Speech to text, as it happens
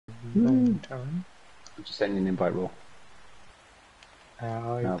long time. I'm just sending an invite, Raw.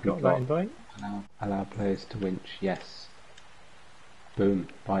 I've got that invite. Allow players to winch, yes. Boom,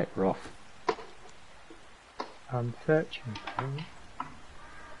 right, we're off. I'm searching for it.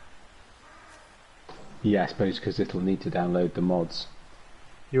 Yeah, I suppose because it'll need to download the mods.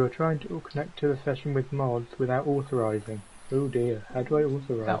 You are trying to connect to the session with mods without authorizing. Oh dear, how do I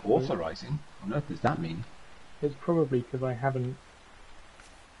authorize? Without authorizing? What on earth does that mean? It's probably because I haven't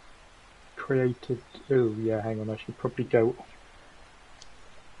created... Oh yeah, hang on, I should probably go...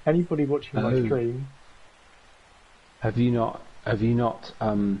 Anybody watching my stream... Have you not,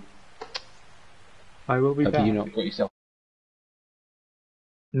 I will be back. Have you not got yourself...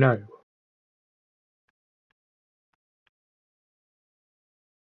 No.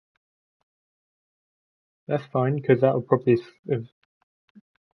 That's fine, because that will probably have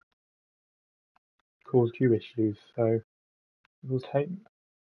caused you issues, so we'll take...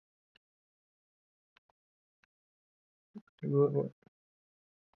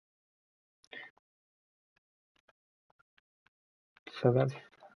 So that's...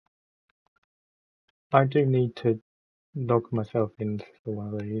 I do need to log myself in for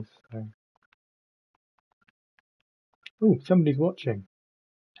one of these, so... Oh, somebody's watching.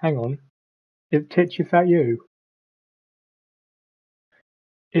 Hang on. Titch, is that you?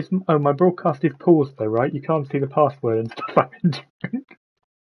 Oh, my broadcast is paused though, right? You can't see the password and stuff I'm doing.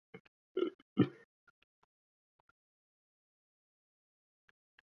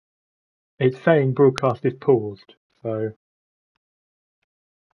 It's saying broadcast is paused, so...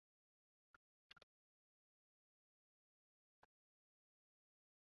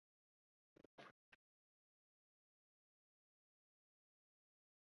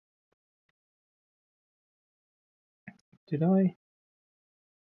 Did I?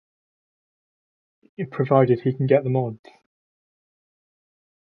 Provided he can get the mods.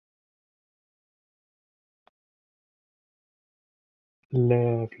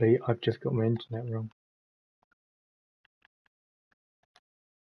 Lovely, I've just got my internet wrong.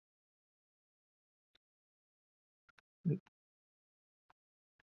 Which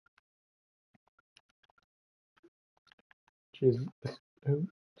is the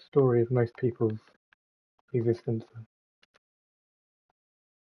story of most people's existence.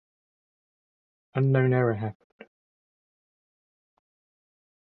 Unknown error happened.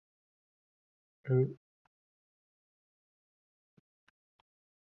 Oh.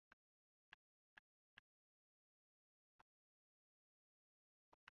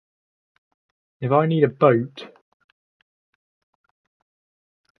 If I need a boat...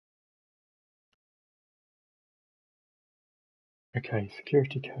 Okay,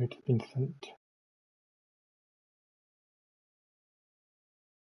 security code has been sent.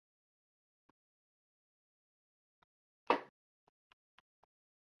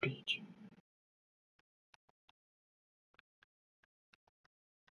 Beach.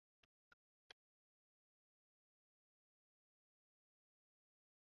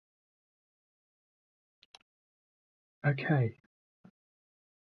 Okay.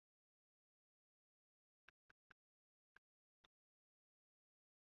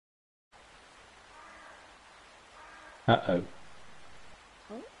 Uh-oh.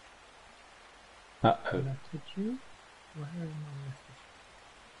 Uh-oh. Message you? Where are my messages?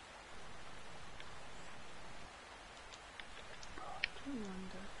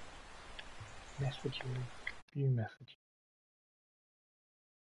 Message you. View message.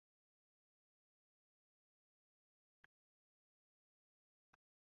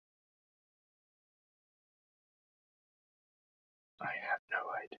 I have no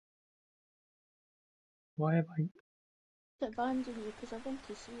idea. Why have I... Abandon you because I want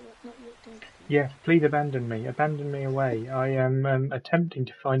to see what not your dead. Yes, please abandon me. Abandon me away. I am attempting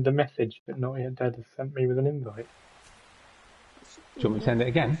to find the message that Not Yet Dead has sent me with an invite. Do you want me to send it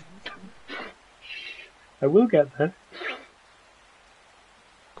again? I will get there.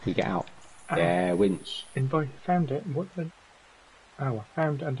 Can we get out? Yeah, winch. Invite, found it. What the... Oh, I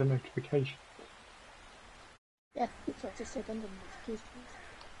found under notification. Yeah, that's what I just said under notifications.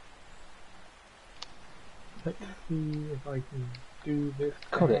 Let's see if I can do this.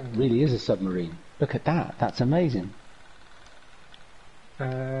 God, it really is a submarine. Look at that. That's amazing. Should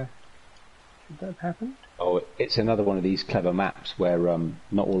that have happened? Oh, it's another one of these clever maps where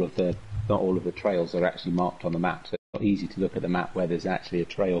not all of the trails are actually marked on the map, so it's not easy to look at the map where there's actually a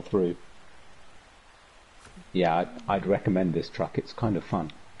trail through. Yeah, I'd recommend this truck. It's kind of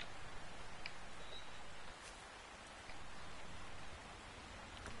fun.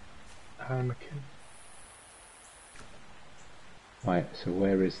 Okay. Right, so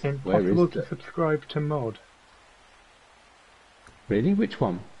where is Impossible to subscribe to mod. Really? Which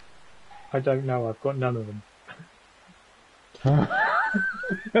one? I don't know. I've got none of them.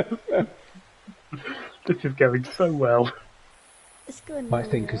 This is going so well. It's going I really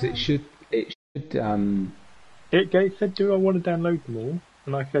think because well. it should. It said, "Do I want to download them all?"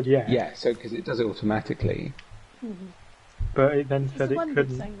 And I said, "Yeah." Yeah, so because it does it automatically, But it then It's said the it one big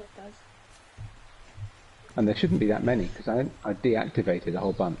couldn't. thing that does. and there shouldn't be that many because I deactivated a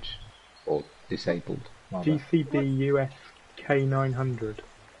whole bunch, or disabled. Rather. GCB US K900.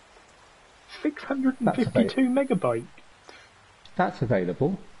 652 megabyte. That's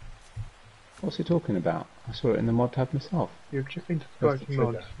available. What's he talking about? I saw it in the mod tab myself. You've just been That's subscribing the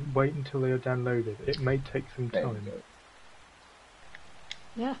mods. Wait until they are downloaded. It may take some There you time. go.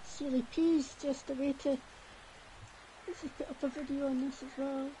 Yeah, Silly Peas just a way to put up a video on this as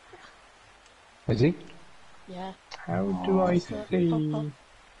well. Is he? Yeah. How do I Just let it pop up. see?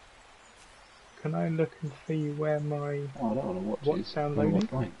 Can I look and see where my Oh, I don't want to watch what's it.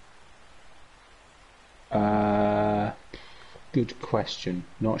 downloading? Good question.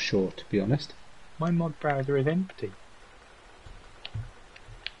 Not sure, to be honest. My mod browser is empty.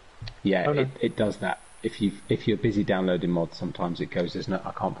 Yeah, Oh, no. it does that. If you're busy downloading mods, sometimes it goes.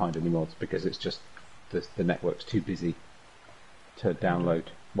 I can't find any mods because it's just the network's too busy to download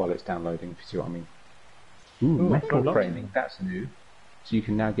while it's downloading. If you see what I mean. Ooh, Metal lots. framing. That's new. So you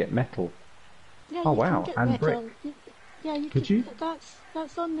can now get metal. Yeah, Oh, you wow, can get and metal. brick. Yeah, you Could can. you?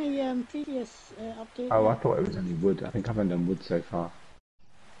 That's on the previous update. Oh, yeah. I thought it was only wood. I think I've only done wood so far.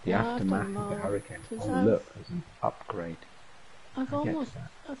 The Yeah, I've aftermath done of the more, hurricane. 'cause Oh, look, there's an upgrade. I've I'll get to almost,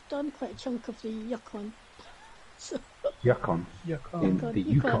 that. I've done quite a chunk of the Yukon. So, Yukon. You In can't. the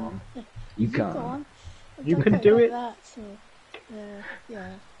Yukon. Yukon. I've You done can quite do a bit it. of that, so,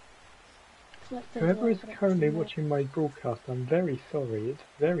 yeah. Collected a Whoever lot is of bricks currently and that. watching my broadcast, I'm very sorry. It's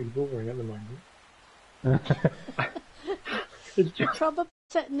very boring at the moment. It's You're just probably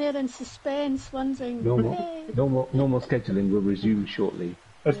sitting there in suspense, wondering, Normal, hey, normal scheduling will resume shortly.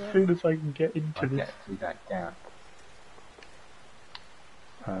 as Yeah. soon as I can get into I'll this. get through that gap.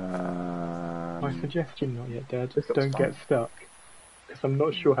 My suggestion, not yet, Dad. This looks Don't get fine. stuck. Because I'm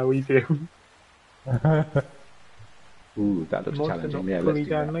not sure how easy it is. Ooh, that looks Mods are challenging. not Yeah, let's fully do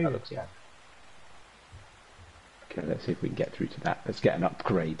that. downloaded That looks yet. Okay, let's see if we can get through to that. Let's get an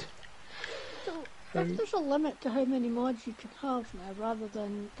upgrade. so if there's a limit to how many mods you can have now, rather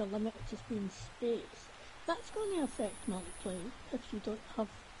than the limit just being space, that's going to affect multiplayer if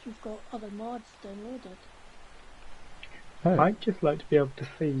you've got other mods downloaded. Oh, I'd just like to be able to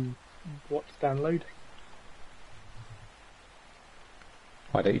see what's downloading.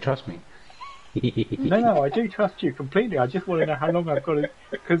 why don't you trust me? No, I do trust you completely. I just want to know how long I've got to.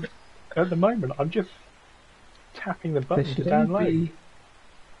 Because at the moment, I'm just tapping the There button to should only download. be.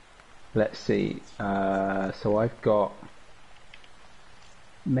 Let's see. So I've got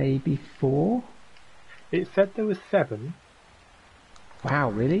maybe 4. It said there was 7,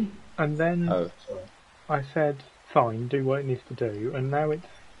 Wow, really? and then Oh, sorry. I said, fine, do what it needs to do, and now it's...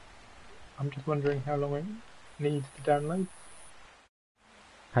 I'm just wondering how long it needs to download.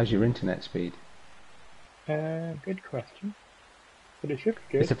 How's your internet speed? Good question. But it should be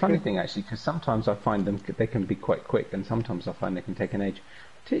good. It's a funny thing actually, because sometimes I find they can be quite quick, and sometimes I find they can take an age.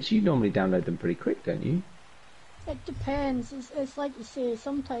 Tits, you normally download them pretty quick, don't you? It depends. It's like you say.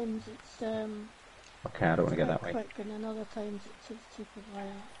 Sometimes it's Okay, I don't want to go that way. quick, and then other times it takes a while.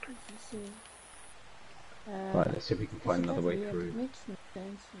 As you say. Right, let's see if we can find another way It through. makes no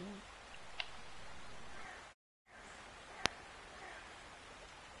sense.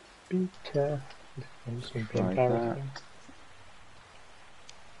 Beta. This one's going to be Try embarrassing.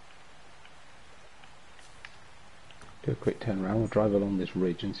 Do a quick turn around. We'll drive along this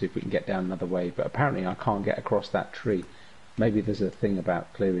ridge and see if we can get down another way. But apparently I can't get across that tree. Maybe there's a thing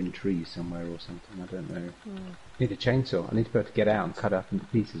about clearing trees somewhere or something. I don't know. Need a chainsaw. I need to be able to get out and cut up into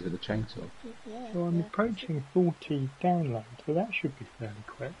pieces with a chainsaw. Yeah, So I'm yeah. approaching 40 downloads, so that should be fairly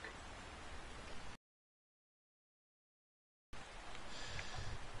quick.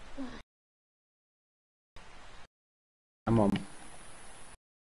 Come on.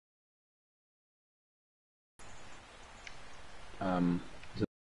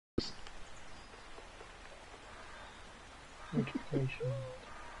 Notification.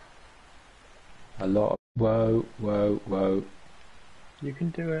 A lot of... Whoa, whoa, whoa. You can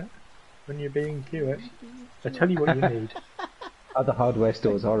do it when you're being queued. I tell you what you need. Other hardware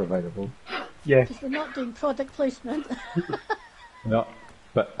stores are available. Yes, Because we're not doing product placement. No,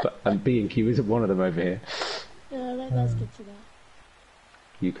 but and B&Q isn't one of them over here. Yeah, that's good to know.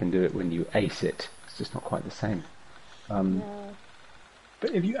 You can do it when you ace it. It's just not quite the same. No.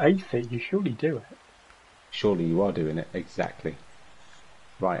 but if you ace it, you surely do it. Surely you are doing it, exactly.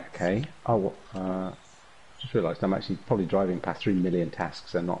 Right, okay. Oh, just realised I'm actually probably driving past 3 million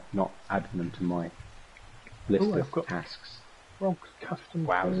tasks and not adding them to my list Oh, of I've got tasks. Frog's custom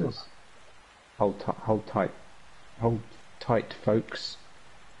Wowzers. trailer. Hold tight, folks.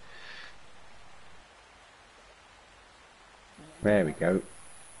 There we go.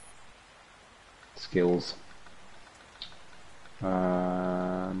 Skills. But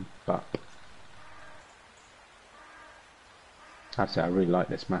I have to say, I really like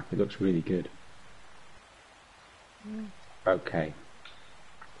this map. It looks really good. Okay.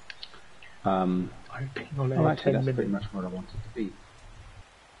 I've been on Oh, air actually, 10 that's minutes. pretty much what I wanted to be.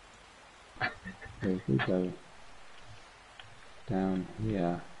 So if we go down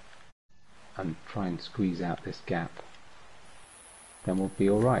here and try and squeeze out this gap, then we'll be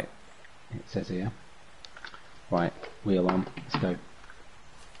all right. It says here. Right, wheel on. Let's go.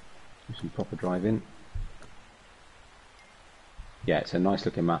 Do some proper driving. Yeah, it's a nice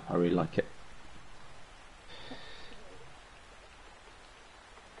looking map. I really like it.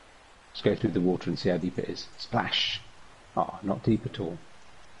 Let's go through the water and see how deep it is. Splash! Oh, not deep at all.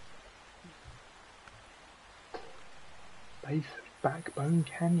 Base of Backbone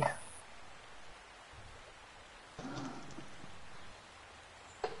Canyon.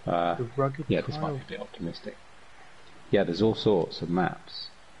 The rugged Yeah, this might be a bit optimistic. Yeah, there's all sorts of maps.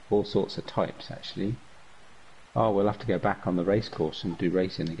 All sorts of types, actually. Oh, we'll have to go back on the race course and do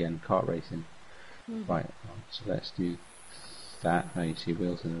racing again, kart racing. Right, so let's do that. No, you see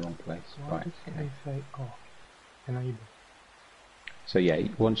wheels in the wrong place. Why Right, does okay. it say off? Enable. So yeah,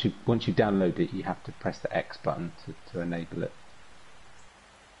 once you download it, you have to press the X button to enable it.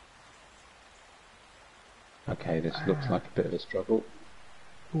 Okay, this looks like a bit of a struggle.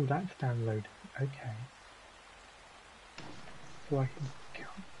 Oh, that's download. Okay. So I can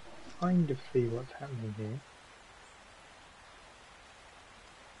kind of see what's happening here.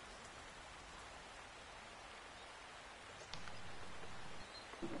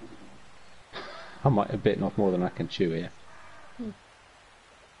 I might have bitten off more than I can chew here.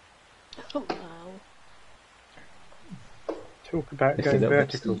 Oh, wow. Talk about It's a going little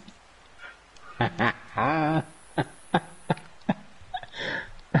bit vertical. steep.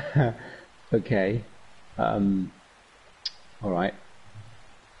 Okay. Alright.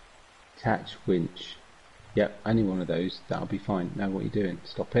 Attach winch. Yep, any one of those. That'll be fine. Know what you're doing.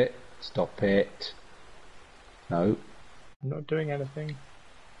 Stop it. Stop it. No. I'm not doing anything.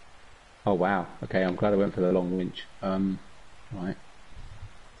 Oh wow. Okay, I'm glad I went for the long winch. Right.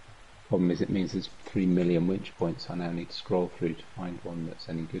 Problem is it means there's 3 million winch points I now need to scroll through to find one that's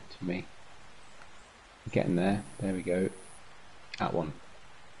any good to me. Getting there. There we go. That one.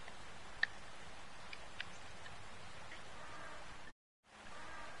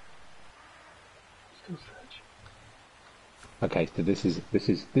 Still searching. Okay, so this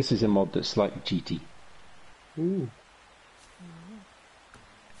is a mod that's slightly cheaty, Ooh.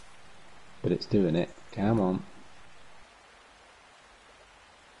 but it's doing it. Come on.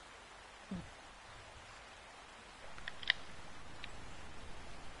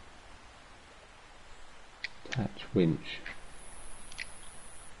 Attach winch.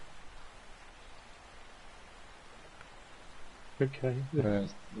 Okay.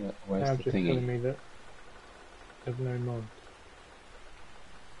 This Where's now the just telling thingy? me that there's no mod.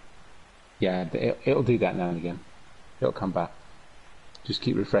 Yeah, it'll do that now and again. It'll come back. Just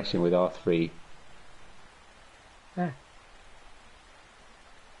keep refreshing with R3. Ah. Are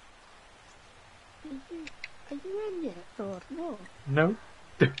you in yet, or no? No?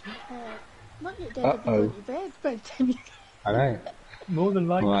 Not yet, Dad. I've been going to bed by the time you... I know. More than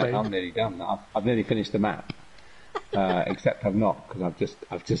likely. Right, I'm nearly done. I've nearly finished the map. Except I've not, because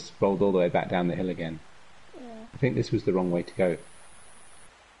I've just rolled all the way back down the hill again. Yeah. I think this was the wrong way to go.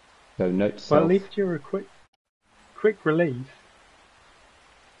 So note to Well, self. at least you're a quick release.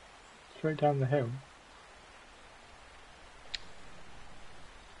 Straight down the hill.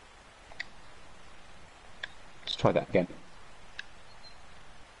 Let's try that again.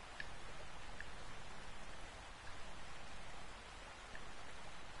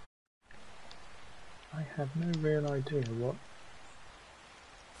 I have no real idea what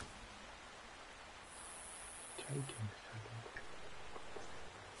taking so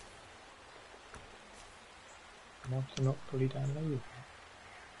long. Maps are not fully downloaded.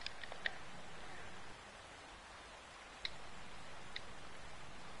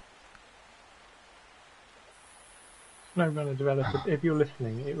 SnowRunner developer, if you're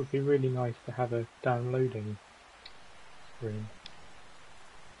listening, it would be really nice to have a downloading screen.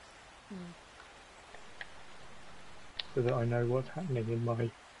 So that I know what's happening in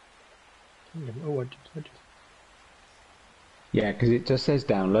my kingdom. Oh, I just Yeah, because it just says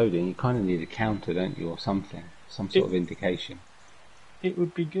downloading. You kind of need a counter, don't you, or something, some sort of indication. It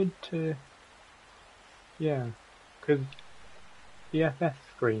would be good to, yeah, because the FS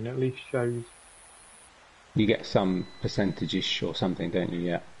screen at least shows. You get some percentage-ish or something, don't you?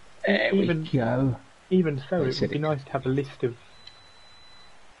 Yeah. There we go. Even so, They it said would be it nice to have a list of,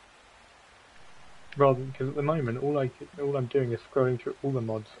 rather because at the moment all I'm doing is scrolling through all the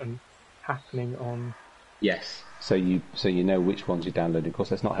mods and happening on. Yes. So you know which ones you're downloading. Of course,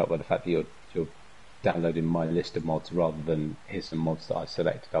 that's not helped by the fact that you're downloading my list of mods rather than here's some mods that I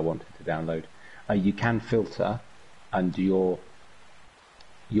selected I wanted to download. You can filter, and your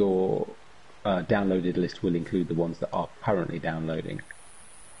downloaded list will include the ones that are currently downloading.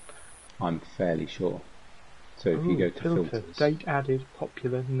 I'm fairly sure. So if you go to filters, date added,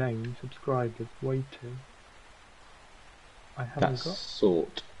 popular, name, subscribers, waiting. I haven't got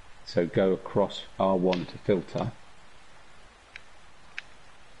sort. So go across R1 to filter,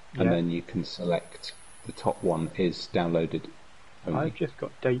 and then you can select the top one is downloaded only. I've just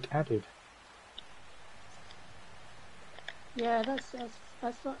got date added. Yeah, that's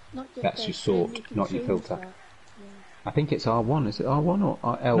not your That's your sort, not your filter. Yeah. I think it's R1. Is it R1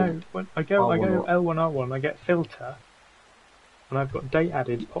 or L? No, when I go L1 R1, I get filter, and I've got date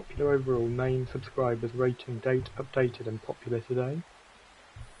added, popular overall, name, subscribers, rating, date updated, and popular today.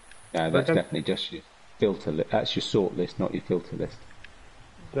 No, that's definitely just your filter list. That's your sort list, not your filter list.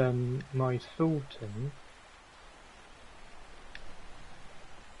 Then my sorting.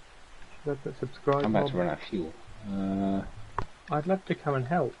 Should I put subscribe? I'm about to run out of fuel. I'd love to come and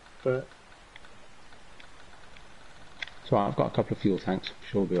help, but so I've got a couple of fuel tanks. I'm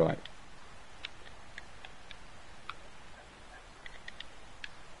sure we'll be alright.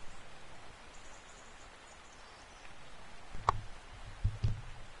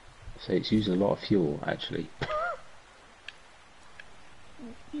 So it's using a lot of fuel, actually.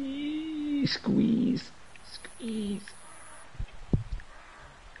 Squeeze.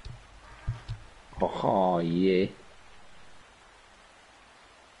 Oh yeah.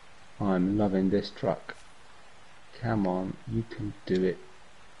 I'm loving this truck. Come on, you can do it.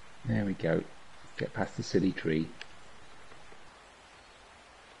 There we go. Get past the silly tree.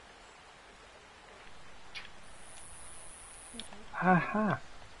 Haha.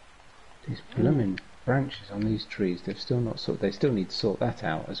 These blooming branches on these trees, they've still not sorted. They still need to sort that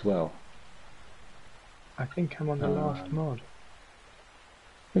out as well. I think I'm on the last mod.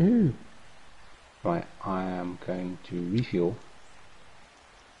 Ooh. Right, I am going to refuel.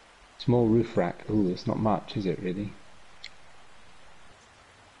 Small roof rack. Ooh, it's not much, is it really?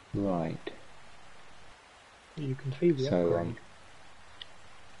 Right. You can see the upgrade.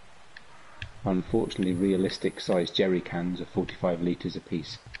 Unfortunately, realistic sized jerry cans are 45 litres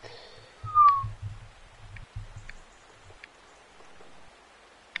apiece.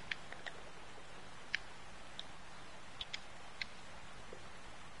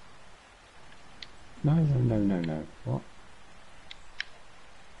 No. What?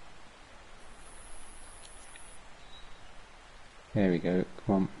 There we go.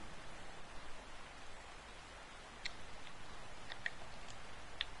 Come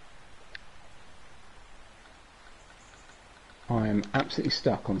on. I'm absolutely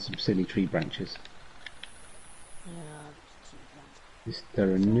stuck on some silly tree branches.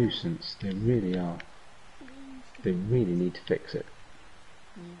 They're a nuisance. They really are. They really need to fix it.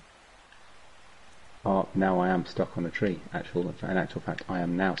 Oh, now I am stuck on a tree. In actual fact, I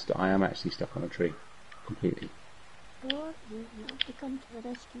am actually stuck on a tree, completely. What? You have to come to the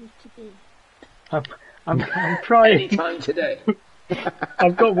rescue today. I'm trying. Anytime today.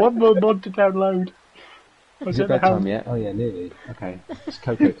 I've got one more mod to download. Is it bedtime yet? Oh yeah, nearly. Okay, it's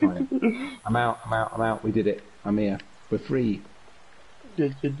cocoa time. I'm out. We did it. I'm here. We're free.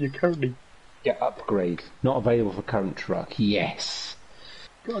 You currently get upgrade. Not available for current truck. Yes.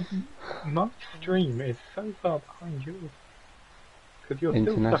 God, my stream is so far behind yours. Because you're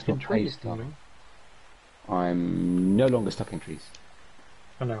International still stuck in trees. I'm no longer stuck in trees.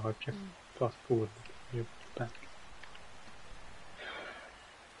 I know, I've just fast forwarded. You're back.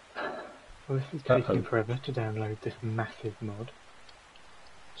 Well, this is taking forever to download this massive mod.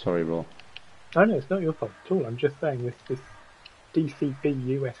 Sorry, Raw. Oh no, it's not your fault at all. I'm just saying this DCB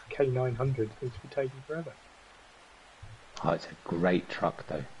US K900 seems to be taking forever. Oh, it's a great truck,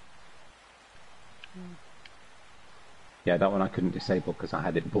 though. Yeah, that one I couldn't disable because I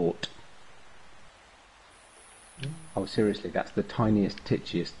had it bought. Oh, seriously, that's the tiniest,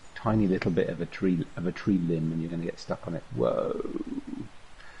 titchiest, tiny little bit of a tree limb, and you're going to get stuck on it. Whoa.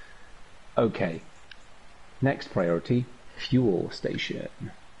 Okay. Next priority: fuel station.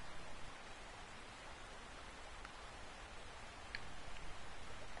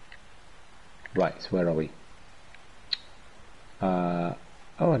 Right, so where are we? Oh,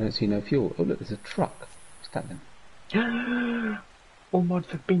 I don't see no fuel. Oh, look, there's a truck. What's that then? All mods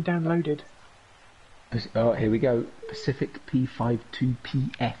have been downloaded. Oh, here we go. Pacific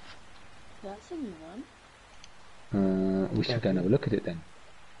P52PF. That's a new one. We should go and have a look at it then.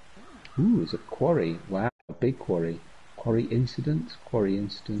 Ooh, it's a quarry. Wow, a big quarry. Quarry incidents? Quarry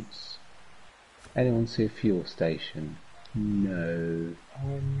instance. Anyone see a fuel station? No.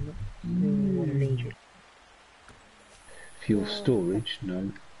 Fuel storage?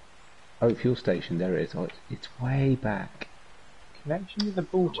 No. Oh, fuel station, there it is. Oh, it's way back. Connection with the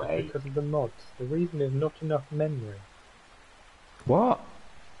Baltic because of the mods. The reason is not enough memory. What?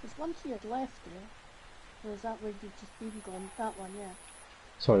 There's one to your left there. Or is that where you've just been gone? That one, yeah.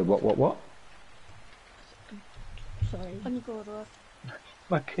 Sorry, what? Sorry. On you go, Ross.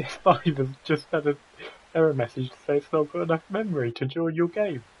 My PS5 has just had an error message to say it's not got enough memory to join your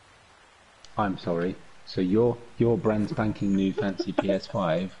game. I'm sorry. So your brand spanking new fancy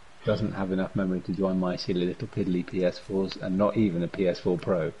PS5 doesn't have enough memory to join my silly little piddly PS4s and not even a PS4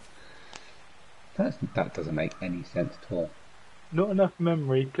 Pro. That doesn't make any sense at all. Not enough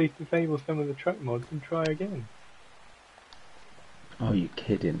memory, please disable some of the truck mods and try again. Oh, you're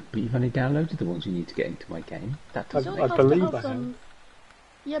kidding. But you've only downloaded the ones you need to get into my game. That doesn't I believe I have.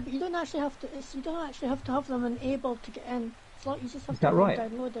 Yeah, but you don't actually have to. You don't actually have to have them enabled to get in. It's like you just have Is to that right?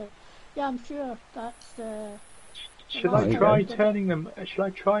 download it. Yeah, I'm sure that's the. Should I try turning them? Should I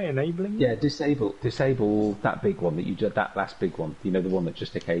try enabling them? Yeah, disable that big one that you did. That last big one. You know, the one that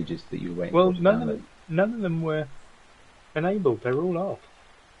just took ages that you were waiting Well, for. none of them were enabled. They're all off.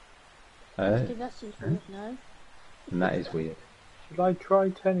 Okay, that seems weird now. And that is weird. Should I try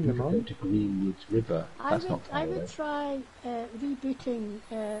turning them on? Go to Greenwoods River. That's not far I away. would try rebooting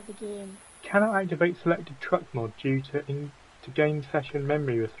the game. Cannot activate selected truck mod due to game session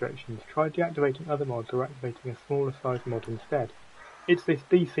memory restrictions. Try deactivating other mods or activating a smaller size mod instead. It's this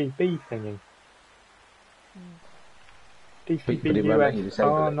DCB thingy. But it won't let you DCB US disable it, is that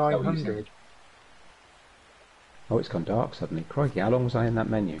what you're R900. saying? Oh, it's gone dark suddenly. Crikey, how long was I in that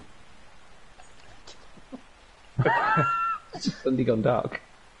menu? It's suddenly gone dark.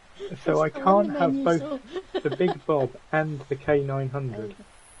 So I It's on can't the have menu, both so- the Big Bob and the K900.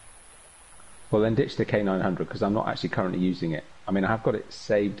 Well, then ditch the K900 because I'm not actually currently using it. I mean, I have got it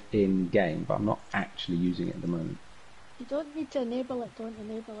saved in game, but I'm not actually using it at the moment. You don't need to enable it, don't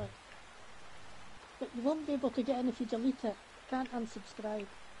enable it. But you won't be able to get in if you delete it. You can't unsubscribe.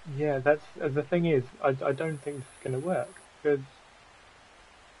 Yeah, that's the thing is, I don't think this is going to work because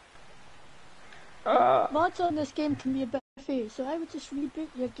Mods on this game can be a bit iffy, so I would just reboot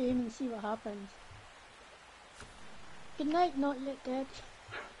your game and see what happens. Good night, not yet dead.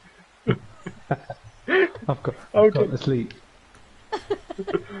 I've got Okay. to sleep.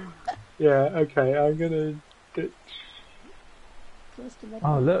 yeah, okay, I'm gonna. Close to midnight.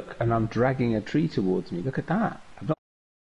 Oh, look, and I'm dragging a tree towards me. Look at that.